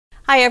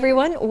Hi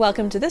everyone,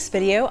 welcome to this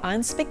video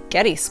on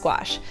spaghetti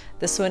squash.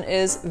 This one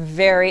is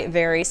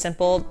very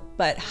simple,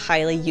 but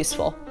highly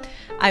useful.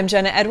 I'm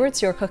Jenna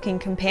Edwards, your cooking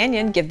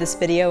companion. Give this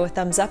video a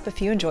thumbs up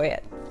if you enjoy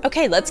it.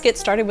 Okay, let's get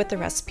started with the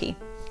recipe.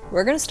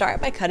 We're gonna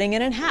start by cutting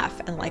it in half,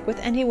 and like with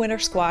any winter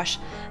squash,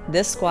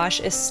 this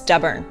squash is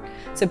stubborn.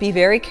 So be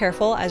very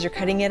careful as you're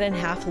cutting it in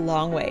half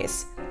long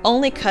ways.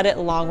 Only cut it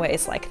long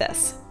ways like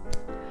this.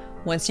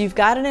 Once you've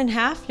got it in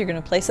half, you're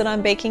gonna place it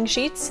on baking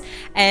sheets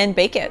and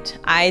bake it.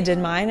 I did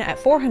mine at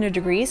 400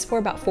 degrees for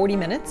about 40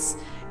 minutes.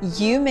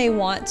 You may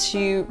want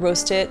to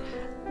roast it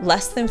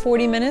less than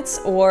 40 minutes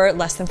or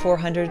less than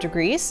 400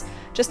 degrees,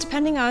 just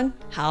depending on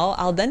how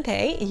al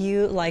dente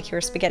you like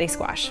your spaghetti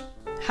squash.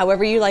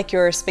 However you like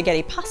your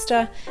spaghetti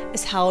pasta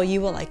is how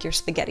you will like your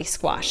spaghetti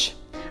squash.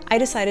 I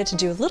decided to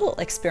do a little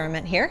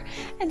experiment here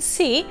and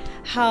see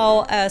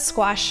how a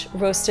squash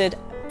roasted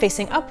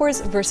facing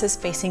upwards versus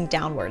facing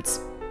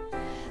downwards.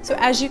 So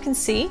as you can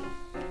see,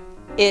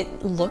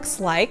 it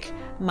looks like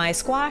my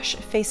squash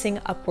facing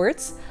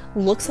upwards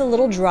looks a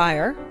little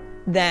drier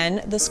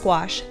than the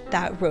squash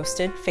that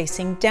roasted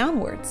facing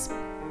downwards.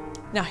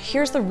 Now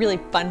here's the really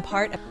fun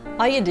part.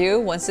 All you do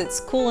once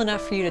it's cool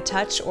enough for you to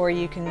touch, or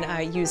you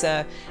can use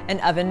an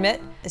oven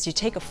mitt, is you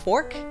take a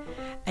fork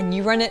and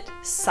you run it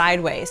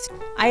sideways.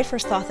 I at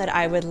first thought that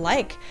I would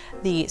like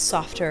the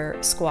softer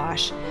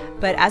squash,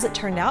 but as it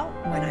turned out,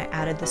 when I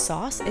added the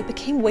sauce, it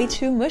became way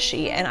too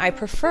mushy, and I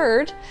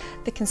preferred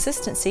the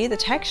consistency, the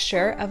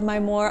texture of my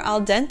more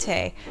al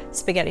dente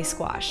spaghetti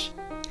squash.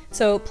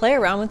 So play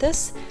around with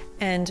this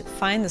and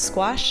find the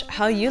squash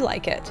how you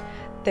like it.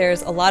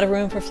 There's a lot of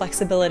room for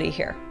flexibility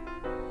here.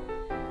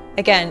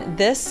 Again,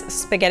 this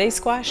spaghetti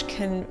squash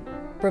can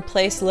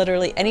replace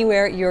literally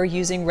anywhere you're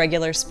using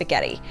regular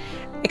spaghetti,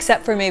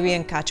 except for maybe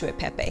in cacio e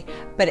pepe.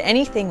 But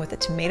anything with a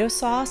tomato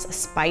sauce,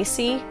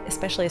 spicy,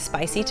 especially a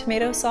spicy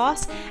tomato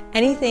sauce,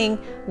 anything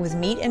with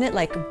meat in it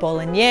like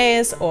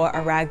bolognese or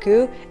a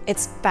ragu,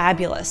 it's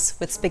fabulous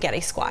with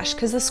spaghetti squash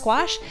because the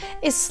squash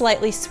is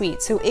slightly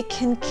sweet, so it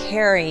can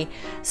carry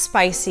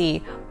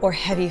spicy or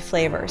heavy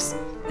flavors.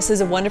 This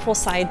is a wonderful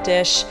side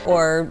dish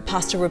or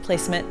pasta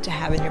replacement to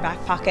have in your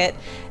back pocket.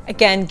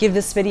 Again, give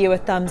this video a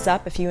thumbs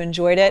up if you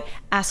enjoyed it.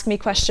 Ask me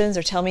questions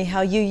or tell me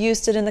how you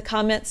used it in the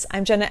comments.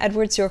 I'm Jenna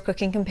Edwards, your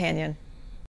cooking companion.